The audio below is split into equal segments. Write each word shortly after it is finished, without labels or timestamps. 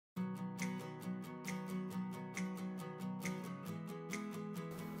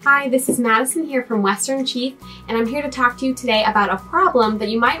Hi, this is Madison here from Western Chief, and I'm here to talk to you today about a problem that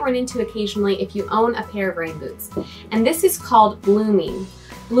you might run into occasionally if you own a pair of rain boots. And this is called blooming.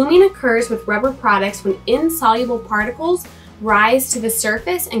 Blooming occurs with rubber products when insoluble particles rise to the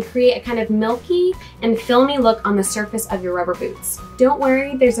surface and create a kind of milky and filmy look on the surface of your rubber boots. Don't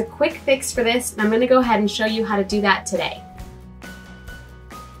worry, there's a quick fix for this, and I'm going to go ahead and show you how to do that today.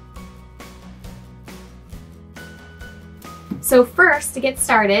 So first, to get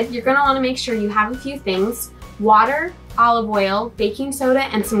started, you're going to want to make sure you have a few things: water, olive oil, baking soda,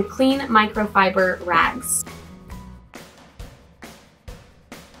 and some clean microfiber rags.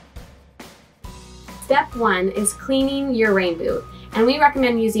 Step 1 is cleaning your rain boot, and we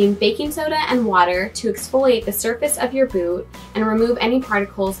recommend using baking soda and water to exfoliate the surface of your boot and remove any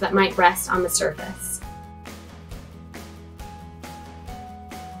particles that might rest on the surface.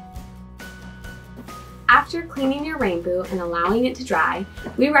 After cleaning your rain boot and allowing it to dry,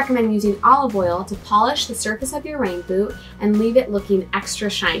 we recommend using olive oil to polish the surface of your rain boot and leave it looking extra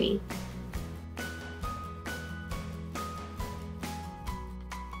shiny.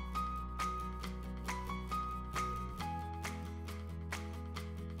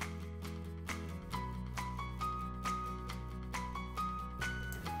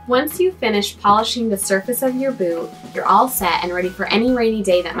 Once you've finished polishing the surface of your boot, you're all set and ready for any rainy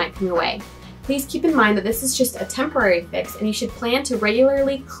day that might come your way. Please keep in mind that this is just a temporary fix, and you should plan to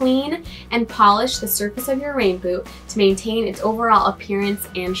regularly clean and polish the surface of your rain boot to maintain its overall appearance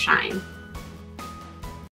and shine.